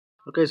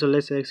Okay, so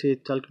let's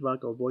exit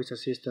talkback or voice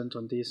assistant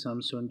on this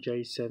Samsung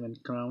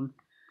J7 Crown.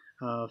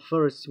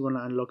 First, you want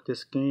to unlock the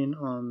screen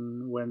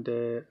on when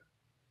the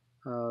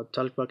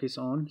talkback is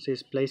on. It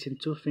says placing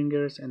two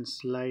fingers and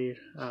slide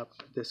up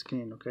the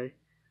screen. Okay,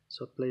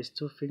 so place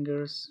two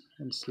fingers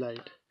and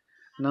slide.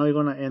 Now you're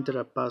gonna enter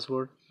a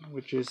password,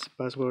 which is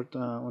password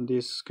on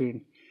this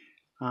screen.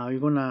 You're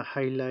gonna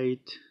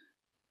highlight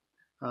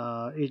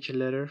each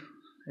letter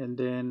and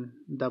then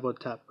double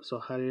tap. So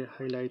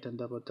highlight and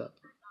double tap.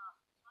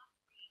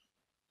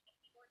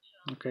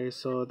 Okay,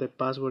 so the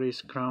password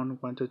is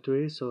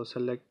crown123. So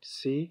select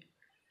C,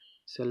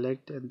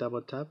 select and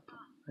double tap,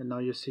 and now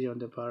you see on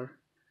the bar.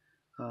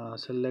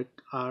 Select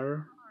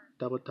R,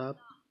 double tap,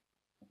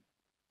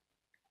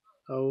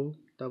 O,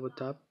 double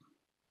tap,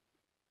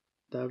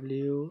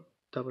 W,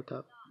 double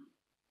tap,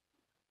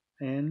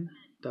 N,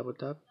 double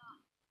tap,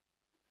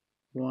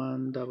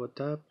 1, double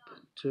tap,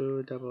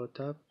 2, double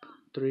tap,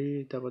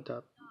 3, double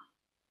tap.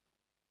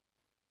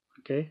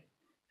 Okay,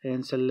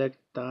 and select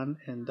done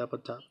and double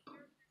tap.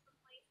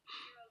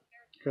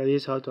 Okay,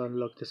 this is how to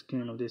unlock the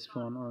screen of this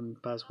phone on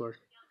password.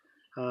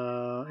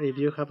 If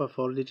you have a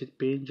 4-digit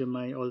PIN, you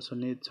might also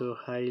need to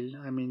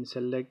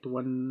select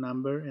one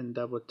number and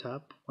double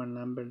tap, one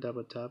number,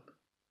 double tap.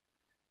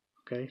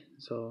 Okay,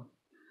 so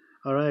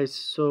alright,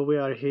 so we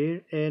are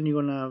here and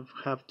you're gonna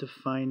have to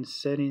find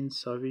settings.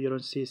 So if you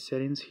don't see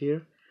settings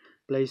here,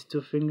 place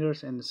two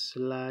fingers and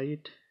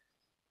slide.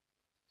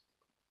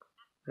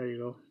 There you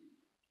go.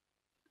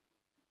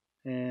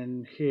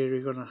 And here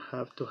you're gonna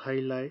have to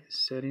highlight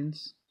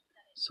settings.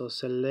 So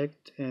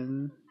select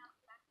and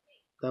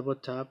double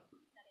tap,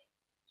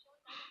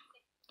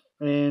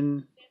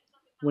 and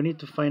we need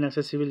to find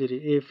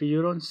accessibility. If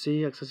you don't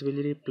see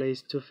accessibility,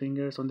 place two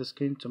fingers on the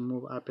screen to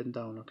move up and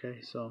down.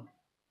 Okay, so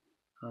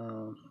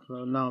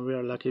well, now we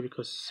are lucky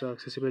because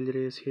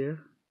accessibility is here,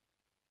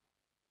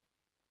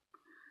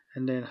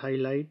 and then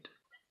highlight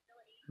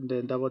and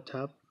then double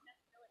tap.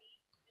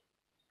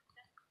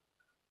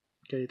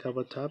 Okay,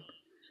 double tap,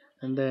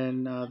 and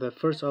then the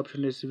first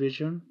option is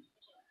vision.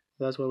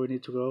 That's where we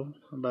need to go,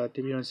 but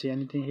if you don't see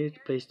anything here,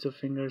 place two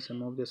fingers and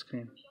move the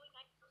screen.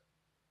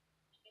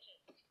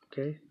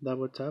 Okay,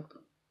 double tap.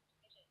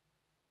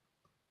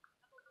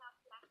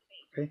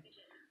 Okay,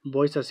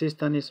 voice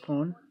assistant is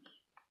on,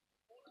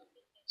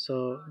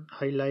 so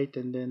highlight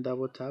and then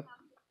double tap,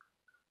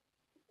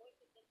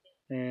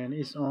 and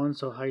it's on,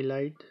 so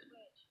highlight,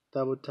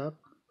 double tap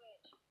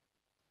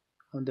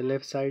on the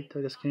left side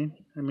of the screen,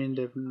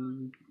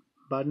 the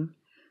button.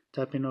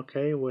 Tapping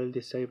OK will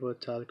disable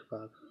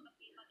talkback.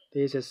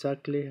 This is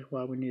exactly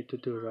what we need to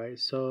do, right?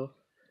 So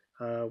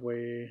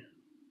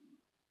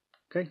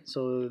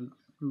so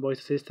voice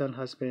assistant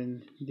has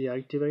been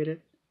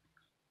deactivated,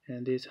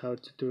 and this is how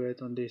to do it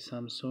on the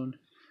Samsung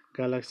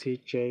Galaxy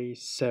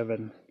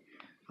J7.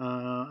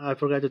 I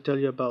forgot to tell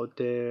you about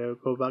the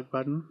go back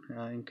button,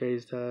 in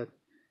case that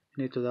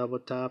you need to double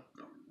tap,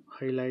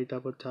 highlight,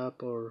 double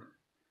tap, or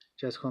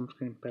just home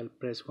screen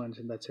press once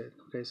and that's it.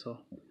 Okay, so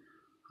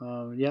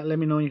yeah, let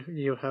me know if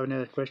you have any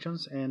other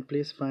questions, and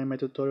please find my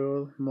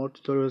more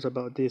tutorials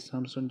about this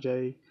Samsung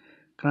J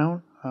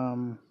Crown,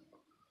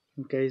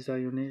 in case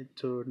that you need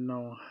to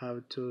know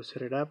how to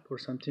set it up or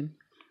something.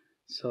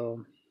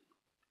 So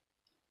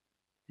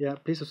yeah,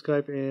 please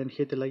subscribe and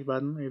hit the like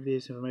button if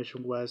this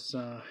information was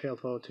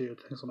helpful to you.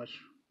 Thanks so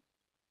much.